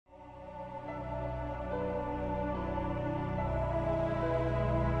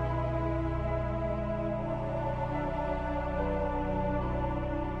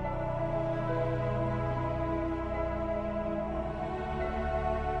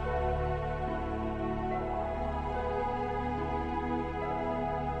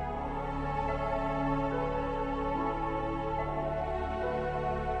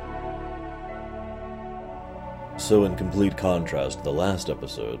So in complete contrast to the last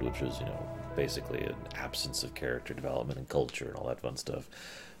episode, which was, basically an absence of character development and culture and all that fun stuff,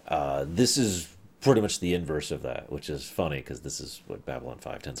 this is pretty much the inverse of that, which is funny because this is what Babylon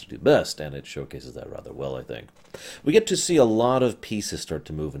 5 tends to do best, and it showcases that rather well, I think. We get to see a lot of pieces start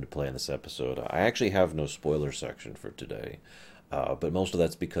to move into play in this episode. I actually have no spoiler section for today, but most of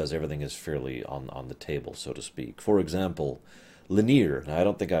that's because everything is fairly on the table, so to speak. For example, Lanier. Now, I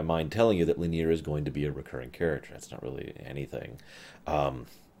don't think I mind telling you that Lanier is going to be a recurring character. That's not really anything. And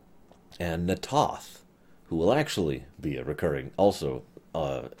Natoth, who will actually be a recurring, also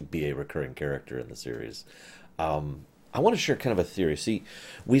be a recurring character in the series. I want to share kind of a theory. See,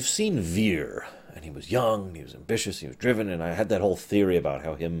 we've seen Veer, and he was young, he was ambitious, he was driven, and I had that whole theory about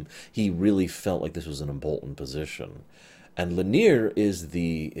how he really felt like this was an important position. And Lanier is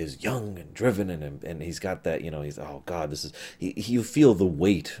young and driven, and he's got that, he's, oh God, this is, you feel the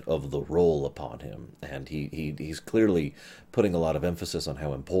weight of the role upon him, and he's clearly putting a lot of emphasis on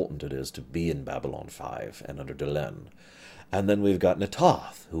how important it is to be in Babylon 5 and under Delenn. And then we've got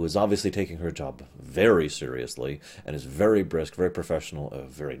Natoth, who is obviously taking her job very seriously, and is very brisk, very professional,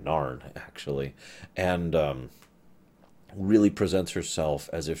 very Narn, actually, and really presents herself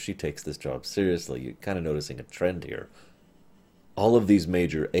as if she takes this job seriously. You're kind of noticing a trend here. All of these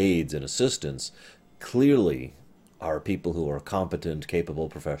major aides and assistants clearly are people who are competent, capable,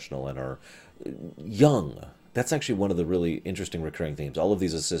 professional, and are young. That's actually one of the really interesting recurring themes. All of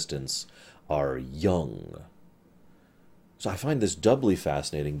these assistants are young. So I find this doubly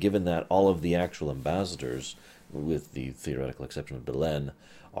fascinating, given that all of the actual ambassadors, with the theoretical exception of Delenn,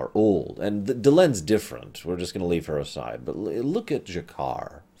 are old. And Delenn's different. We're just going to leave her aside. But look at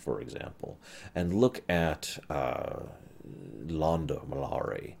Jakar, for example, and look at Londo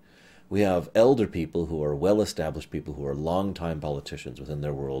Malari. We have elder people who are well-established people who are long-time politicians within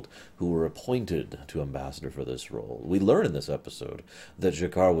their world who were appointed to ambassador for this role. We learn in this episode that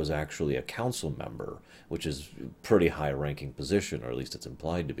Jakar was actually a council member, which is a pretty high-ranking position, or at least it's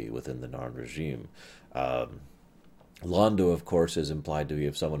implied to be, within the Narn regime. Londo, of course, is implied to be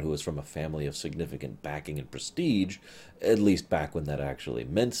of someone who was from a family of significant backing and prestige, at least back when that actually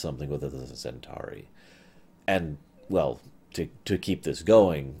meant something within the Centauri. And, well, to keep this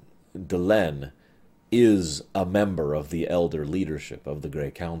going, Delenn is a member of the elder leadership of the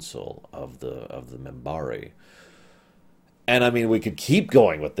Grey Council of the Membari. And I mean, we could keep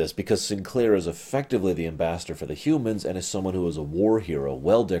going with this because Sinclair is effectively the ambassador for the humans and is someone who is a war hero,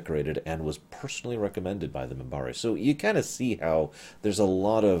 well decorated, and was personally recommended by the Membari. So you kind of see how there's a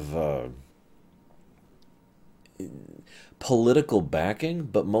lot of political backing,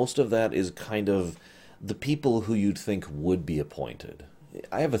 but most of that is kind of the people who you'd think would be appointed.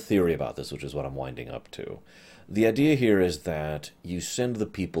 I have a theory about this, which is what I'm winding up to. The idea here is that you send the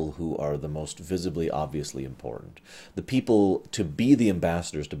people who are the most visibly, obviously important. The people to be the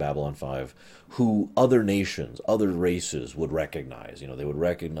ambassadors to Babylon 5 who other nations, other races would recognize. They would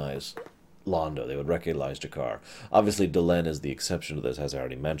recognize Londo, they would recognize Jakar. Obviously, Delenn is the exception to this, as I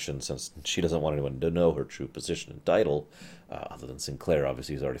already mentioned, since she doesn't want anyone to know her true position and title, other than Sinclair.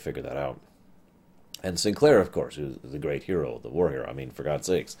 Obviously, he's already figured that out. And Sinclair, of course, who's the great hero, the war hero, I mean, for God's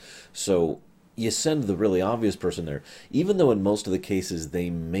sakes. So you send the really obvious person there, even though in most of the cases they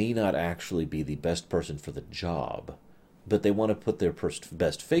may not actually be the best person for the job, but they want to put their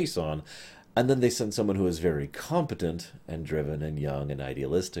best face on, and then they send someone who is very competent and driven and young and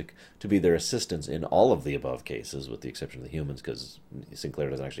idealistic to be their assistants in all of the above cases, with the exception of the humans, because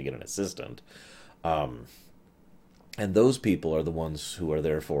Sinclair doesn't actually get an assistant. And those people are the ones who are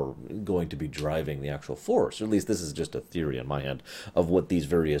therefore going to be driving the actual force. Or at least this is just a theory on my end of what these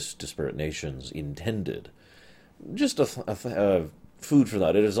various disparate nations intended. Just a food for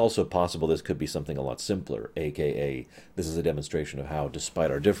thought. It is also possible this could be something a lot simpler, a.k.a. this is a demonstration of how,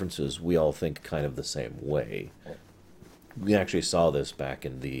 despite our differences, we all think kind of the same way. We actually saw this back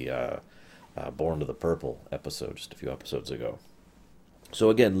in the Born to the Purple episode, just a few episodes ago. So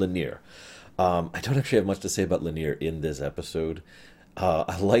again, Lanier. I don't actually have much to say about Lanier in this episode.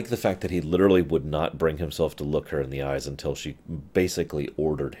 I like the fact that he literally would not bring himself to look her in the eyes until she basically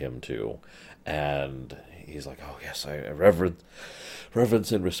ordered him to. And he's like, oh yes, I reverence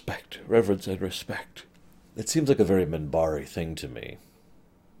and respect, reverence and respect. It seems like a very Minbari thing to me.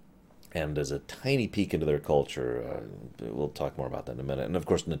 And as a tiny peek into their culture, we'll talk more about that in a minute. And of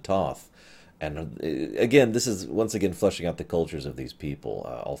course, Natoth. And again, this is once again fleshing out the cultures of these people,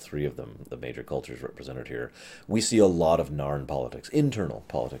 all three of them, the major cultures represented here. We see a lot of Narn politics, internal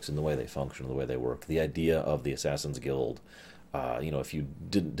politics in the way they function, the way they work. The idea of the Assassin's Guild If you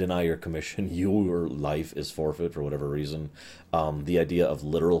deny your commission, your life is forfeit for whatever reason. The idea of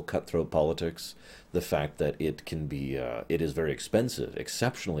literal cutthroat politics, the fact that it is very expensive,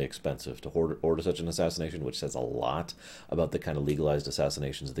 exceptionally expensive to order such an assassination, which says a lot about the kind of legalized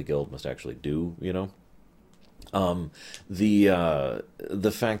assassinations the guild must actually do, the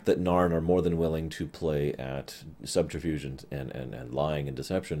fact that Narn are more than willing to play at subterfuge and lying and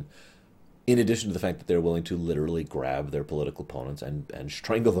deception, in addition to the fact that they're willing to literally grab their political opponents and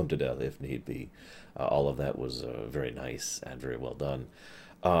strangle them to death if need be. All of that was very nice and very well done.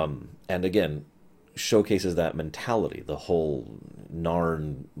 And again, showcases that mentality, the whole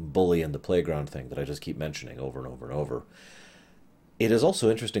Narn bully in the playground thing that I just keep mentioning over and over and over. It is also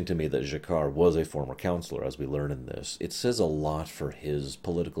interesting to me that Jakar was a former counselor, as we learn in this. It says a lot for his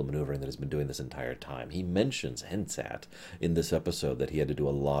political maneuvering that he's been doing this entire time. He hints at, in this episode, that he had to do a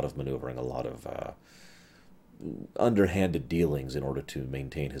lot of maneuvering, a lot of underhanded dealings in order to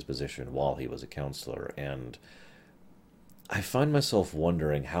maintain his position while he was a counselor. And I find myself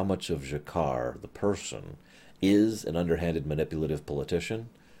wondering how much of Jakar, the person, is an underhanded, manipulative politician,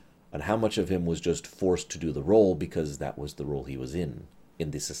 and how much of him was just forced to do the role because that was the role he was in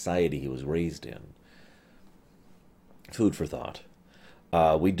the society he was raised in. Food for thought.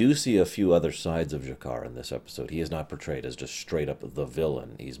 We do see a few other sides of Jakar in this episode. He is not portrayed as just straight up the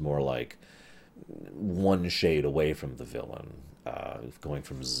villain. He's more like one shade away from the villain, going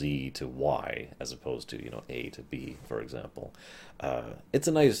from Z to Y as opposed to A to B, for example. It's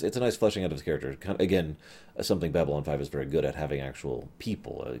a nice fleshing out of his character. Again, something Babylon 5 is very good at, having actual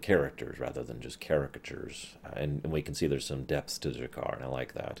people, characters rather than just caricatures, and we can see there's some depth to Jakar, and I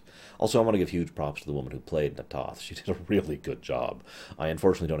like that. Also, I want to give huge props to the woman who played Natoth. She did a really good job. I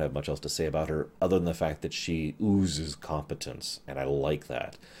unfortunately don't have much else to say about her other than the fact that she oozes competence, and I like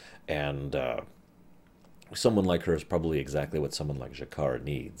that. And someone like her is probably exactly what someone like Jakar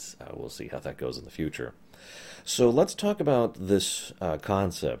needs. We'll see how that goes in the future. So let's talk about this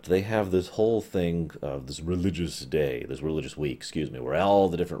concept. They have this whole thing of this religious week, where all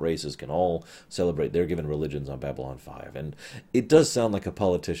the different races can all celebrate their given religions on Babylon 5. And it does sound like a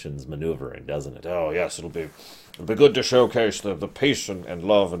politician's maneuvering, doesn't it? Oh, yes, it'll be good to showcase the peace and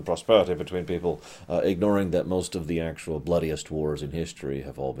love and prosperity between people, ignoring that most of the actual bloodiest wars in history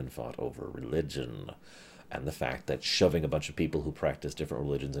have all been fought over religion. And the fact that shoving a bunch of people who practice different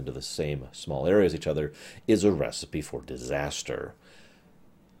religions into the same small area as each other is a recipe for disaster.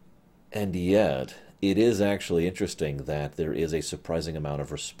 And yet, it is actually interesting that there is a surprising amount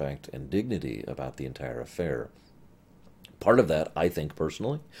of respect and dignity about the entire affair. Part of that, I think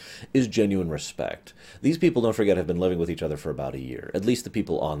personally, is genuine respect. These people, don't forget, have been living with each other for about a year. At least the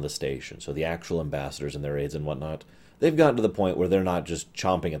people on the station. So the actual ambassadors and their aides and whatnot, they've gotten to the point where they're not just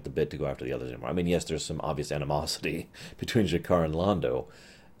chomping at the bit to go after the others anymore. I mean, yes, there's some obvious animosity between Jakar and Londo,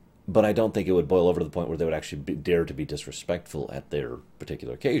 but I don't think it would boil over to the point where they would actually dare to be disrespectful at their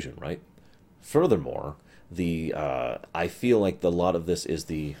particular occasion, right? Furthermore, I feel like a lot of this is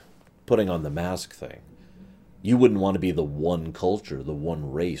the putting on the mask thing. You wouldn't want to be the one culture, the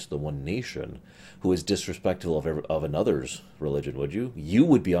one race, the one nation who is disrespectful of another's religion, would you? You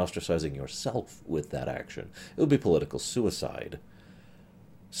would be ostracizing yourself with that action. It would be political suicide.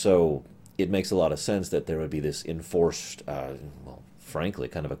 So it makes a lot of sense that there would be this enforced, frankly,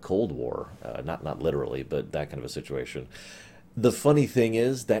 kind of a Cold War. Not literally, but that kind of a situation. The funny thing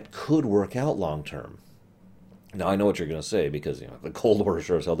is that could work out long term. Now, I know what you're going to say, because the Cold War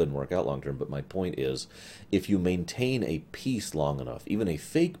sure as hell didn't work out long term, but my point is, if you maintain a peace long enough, even a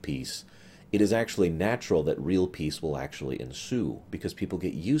fake peace, it is actually natural that real peace will actually ensue, because people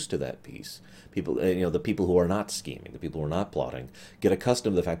get used to that peace. People, the people who are not scheming, the people who are not plotting, get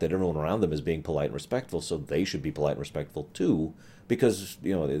accustomed to the fact that everyone around them is being polite and respectful, so they should be polite and respectful too, because,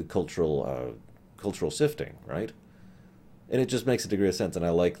 cultural sifting, right? And it just makes a degree of sense, and I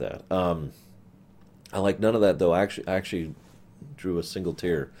like that. I like none of that, though. I actually drew a single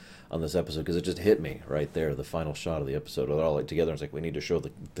tear on this episode because it just hit me right there, the final shot of the episode. They're all together, and it's like, we need to show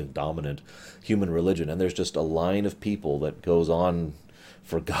the dominant human religion. And there's just a line of people that goes on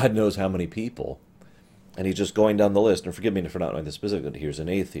for God knows how many people. And he's just going down the list. And forgive me for not knowing the specific. Here's an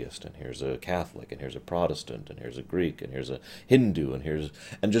atheist, and here's a Catholic, and here's a Protestant, and here's a Greek, and here's a Hindu,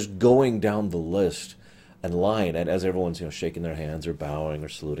 and just going down the list and line. And as everyone's shaking their hands or bowing or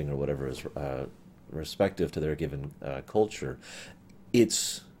saluting or whatever is respective to their given culture,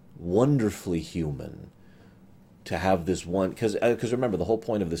 it's wonderfully human to have this one, because remember, the whole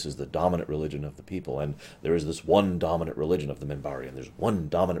point of this is the dominant religion of the people, and there is this one dominant religion of the Minbari, and there's one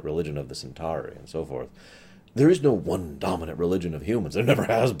dominant religion of the Centauri, and so forth. There is no one dominant religion of humans. There never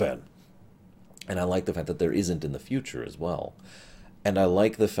has been. And I like the fact that there isn't in the future as well. And I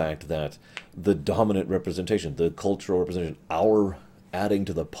like the fact that the dominant representation, the cultural representation, our adding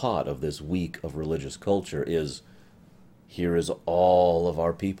to the pot of this week of religious culture is here is all of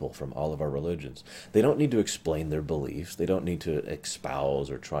our people from all of our religions. They don't need to explain their beliefs. They don't need to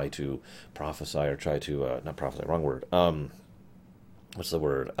espouse or try to prophesy or try to, not prophesy, wrong word. What's the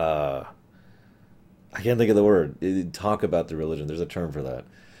word? I can't think of the word. Talk about the religion. There's a term for that.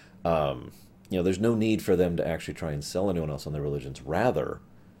 There's no need for them to actually try and sell anyone else on their religions. Rather,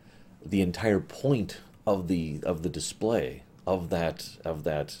 the entire point of the display of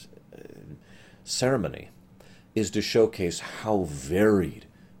that ceremony is to showcase how varied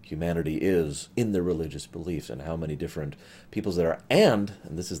humanity is in their religious beliefs and how many different peoples there are. And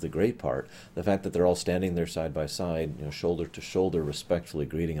this is the great part, the fact that they're all standing there side by side, shoulder to shoulder, respectfully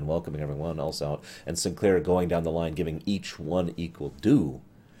greeting and welcoming everyone else out, and Sinclair going down the line, giving each one equal due,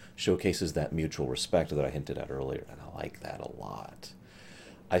 showcases that mutual respect that I hinted at earlier, and I like that a lot.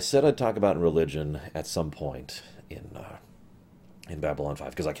 I said I'd talk about religion at some point in Babylon 5,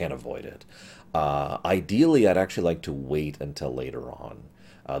 because I can't avoid it. Ideally, I'd actually like to wait until later on.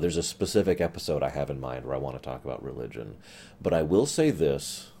 There's a specific episode I have in mind where I want to talk about religion. But I will say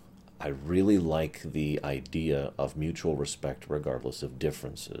this, I really like the idea of mutual respect regardless of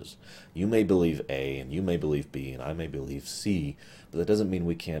differences. You may believe A, and you may believe B, and I may believe C, but that doesn't mean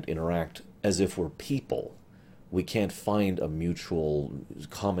we can't interact as if we're people. We can't find a mutual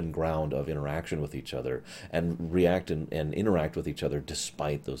common ground of interaction with each other and react and interact with each other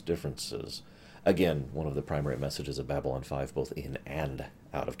despite those differences. Again, one of the primary messages of Babylon 5, both in and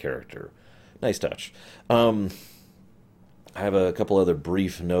out of character. Nice touch. I have a couple other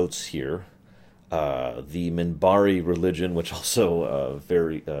brief notes here. The Minbari religion, which also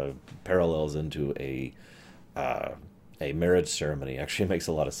very parallels into a marriage ceremony, actually makes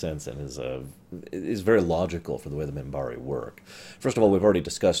a lot of sense and is very logical for the way the Minbari work. First of all, we've already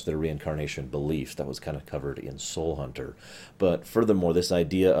discussed their reincarnation beliefs. That was kind of covered in Soul Hunter. But furthermore, this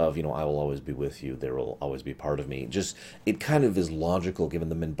idea of, I will always be with you, there will always be part of me, it kind of is logical given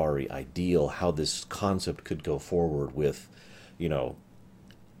the Minbari ideal, how this concept could go forward with,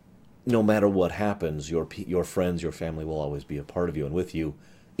 no matter what happens, your friends, your family will always be a part of you and with you,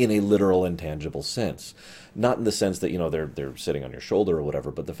 in a literal and tangible sense. Not in the sense that, they're sitting on your shoulder or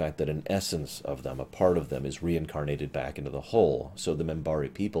whatever, but the fact that an essence of them, a part of them, is reincarnated back into the whole. So the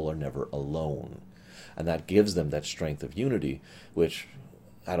Minbari people are never alone. And that gives them that strength of unity, which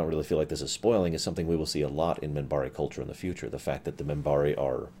I don't really feel like this is spoiling, is something we will see a lot in Minbari culture in the future. The fact that the Minbari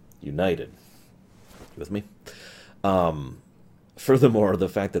are united. You with me? Furthermore, the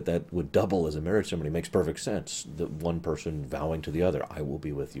fact that would double as a marriage ceremony makes perfect sense. The one person vowing to the other, I will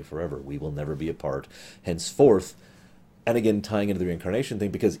be with you forever. We will never be apart henceforth. And again, tying into the reincarnation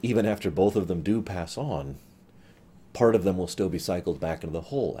thing, because even after both of them do pass on, part of them will still be cycled back into the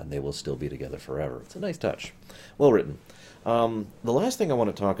whole, and they will still be together forever. It's a nice touch. Well written. The last thing I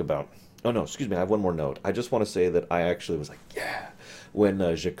want to talk about... Oh, no, excuse me, I have one more note. I just want to say that I actually was like, yeah... When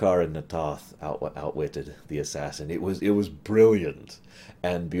Jakar and Natath outwitted the assassin, it was brilliant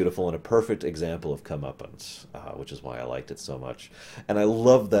and beautiful and a perfect example of comeuppance, which is why I liked it so much. And I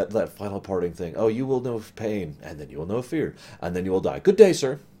love that final parting thing. Oh, you will know pain, and then you will know fear, and then you will die. Good day,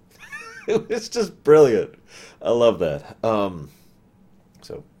 sir. It's just brilliant. I love that.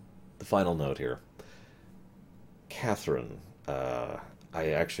 So, the final note here. Catherine. I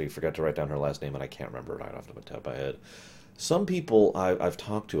actually forgot to write down her last name, and I can't remember it right off the top of my head. Some people I've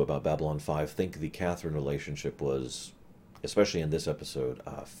talked to about Babylon 5 think the Catherine relationship was, especially in this episode,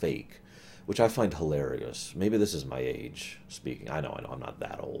 fake, which I find hilarious. Maybe this is my age speaking. I know, I'm not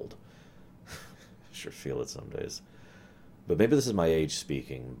that old. I sure feel it some days. But maybe this is my age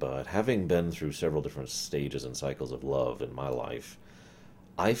speaking, but having been through several different stages and cycles of love in my life,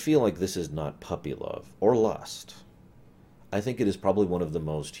 I feel like this is not puppy love or lust. I think it is probably one of the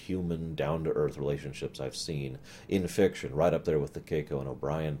most human, down-to-earth relationships I've seen in fiction, right up there with the Keiko and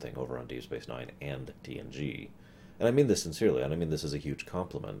O'Brien thing over on Deep Space Nine and TNG. And I mean this sincerely, and I mean this as a huge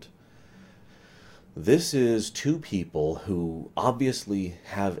compliment. This is two people who obviously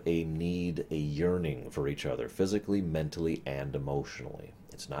have a need, a yearning for each other, physically, mentally, and emotionally.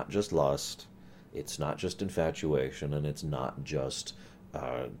 It's not just lust, it's not just infatuation, and it's not just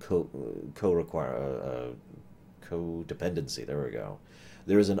codependency. There we go.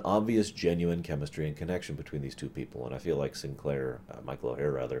 There is an obvious, genuine chemistry and connection between these two people, and I feel like Michael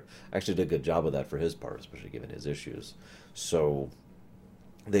O'Hare rather, actually did a good job of that for his part, especially given his issues. So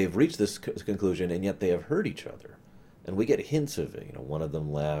they've reached this conclusion, and yet they have hurt each other. And we get hints of it. One of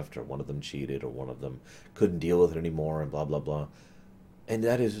them left, or one of them cheated, or one of them couldn't deal with it anymore, and blah, blah, blah. And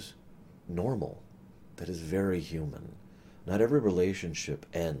that is normal. That is very human. Not every relationship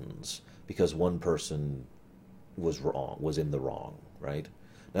ends because one person was in the wrong, right?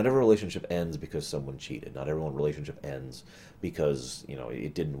 Not every relationship ends because someone cheated. Not every relationship ends because,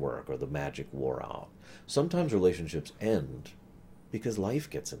 it didn't work or the magic wore out. Sometimes relationships end because life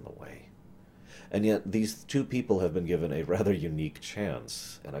gets in the way. And yet these two people have been given a rather unique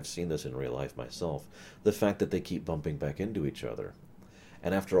chance, and I've seen this in real life myself, the fact that they keep bumping back into each other.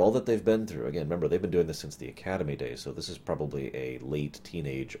 And after all that they've been through, again, remember, they've been doing this since the academy days, so this is probably a late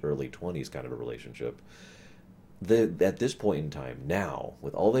teenage, early 20s kind of a relationship. At this point in time, now,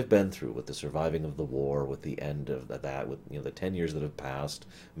 with all they've been through, with the surviving of the war, with the end of that, with the 10 years that have passed,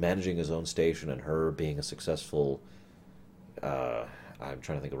 managing his own station and her being a successful, I'm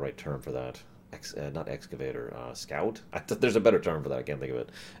trying to think of the right term for that, not excavator, scout? There's a better term for that, I can't think of it.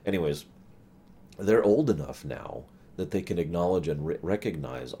 Anyways, they're old enough now that they can acknowledge and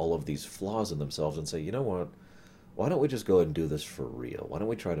recognize all of these flaws in themselves and say, you know what, why don't we just go ahead and do this for real? Why don't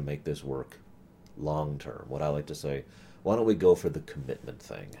we try to make this work long term? What I like to say, why don't we go for the commitment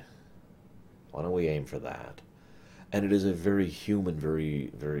thing? Why don't we aim for that? And it is a very human,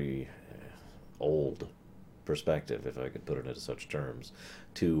 very, very old perspective, if I could put it into such terms,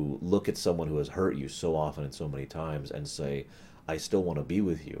 to look at someone who has hurt you so often and so many times and say, I still want to be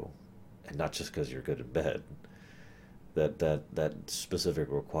with you, and not just because you're good in bed. That specific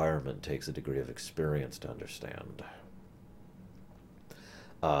requirement takes a degree of experience to understand.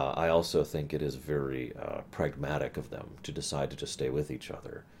 I also think it is very pragmatic of them to decide to just stay with each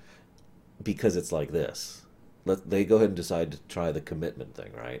other, because it's like this. They go ahead and decide to try the commitment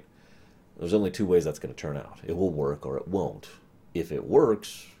thing, right? There's only two ways that's going to turn out. It will work or it won't. If it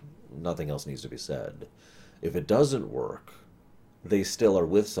works, nothing else needs to be said. If it doesn't work, they still are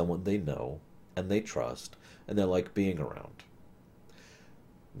with someone they know and they trust and they like being around.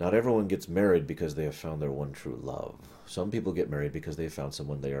 Not everyone gets married because they have found their one true love. Some people get married because they have found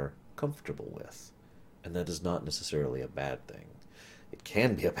someone they are comfortable with. And that is not necessarily a bad thing. It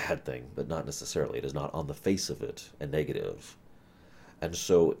can be a bad thing, but not necessarily. It is not on the face of it a negative. And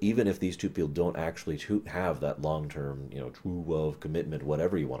so even if these two people don't actually have that long-term, true love, commitment,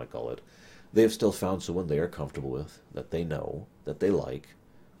 whatever you want to call it, they have still found someone they are comfortable with, that they know, that they like,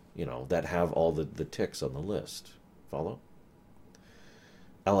 that have all the ticks on the list. Follow?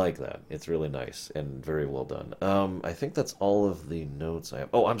 I like that. It's really nice and very well done. I think that's all of the notes I have.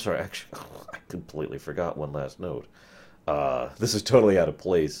 Oh, I'm sorry. Actually, I completely forgot one last note. This is totally out of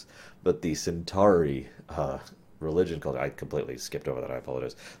place, but the Centauri religion culture, I completely skipped over that. I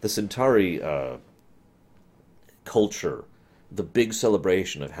apologize. The Centauri culture, the big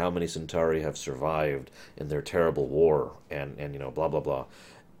celebration of how many Centauri have survived in their terrible war, and blah blah blah.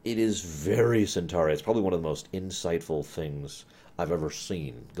 It is very Centauri. It's probably one of the most insightful things I've ever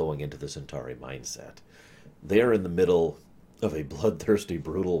seen going into the Centauri mindset. They are in the middle of a bloodthirsty,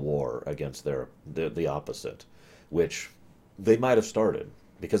 brutal war against the opposite, which they might have started,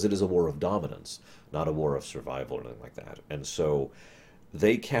 because it is a war of dominance, not a war of survival or anything like that. And so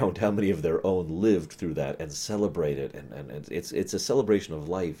they count how many of their own lived through that and celebrate it. And it's a celebration of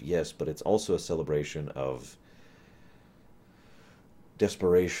life, yes, but it's also a celebration of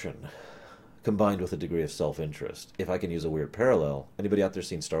desperation combined with a degree of self-interest. If I can use a weird parallel, anybody out there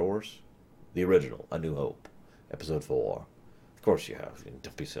seen Star Wars? The original, A New Hope, Episode 4. Of course you have.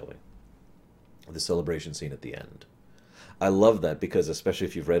 Don't be silly. The celebration scene at the end. I love that because, especially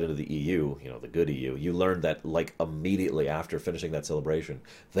if you've read into the EU, the good EU, you learn that, immediately after finishing that celebration,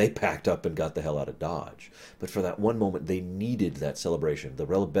 they packed up and got the hell out of Dodge. But for that one moment, they needed that celebration. The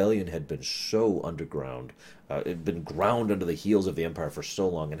rebellion had been so underground, it had been ground under the heels of the Empire for so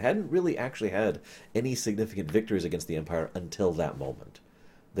long, and hadn't really actually had any significant victories against the Empire until that moment.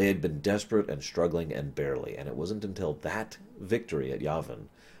 They had been desperate and struggling and barely, and it wasn't until that victory at Yavin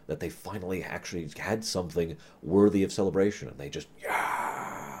that they finally actually had something worthy of celebration, and they just,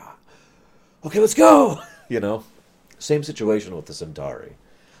 yeah, okay, let's go, Same situation with the Centauri.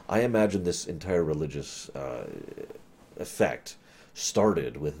 I imagine this entire religious effect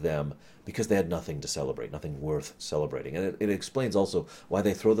started with them because they had nothing to celebrate, nothing worth celebrating. And it explains also why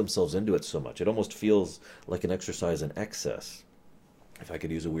they throw themselves into it so much. It almost feels like an exercise in excess. If I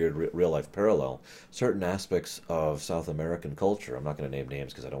could use a weird real-life parallel, certain aspects of South American culture, I'm not going to name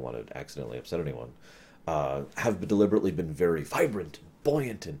names because I don't want to accidentally upset anyone, have deliberately been very vibrant and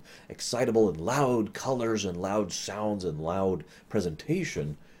buoyant and excitable and loud colors and loud sounds and loud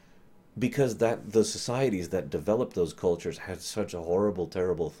presentation, because the societies that developed those cultures had such horrible,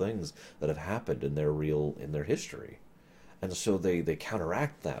 terrible things that have happened in their history. And so they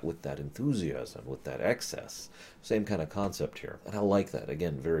counteract that with that enthusiasm, with that excess. Same kind of concept here. And I like that.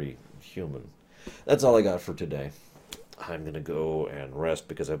 Again, very human. That's all I got for today. I'm going to go and rest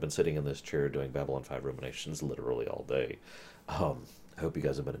because I've been sitting in this chair doing Babylon 5 Ruminations literally all day. I hope you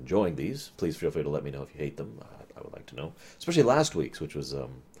guys have been enjoying these. Please feel free to let me know if you hate them. I would like to know. Especially last week's, which was,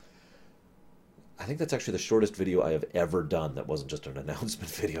 I think that's actually the shortest video I have ever done that wasn't just an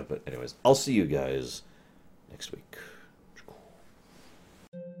announcement video. But anyways, I'll see you guys next week.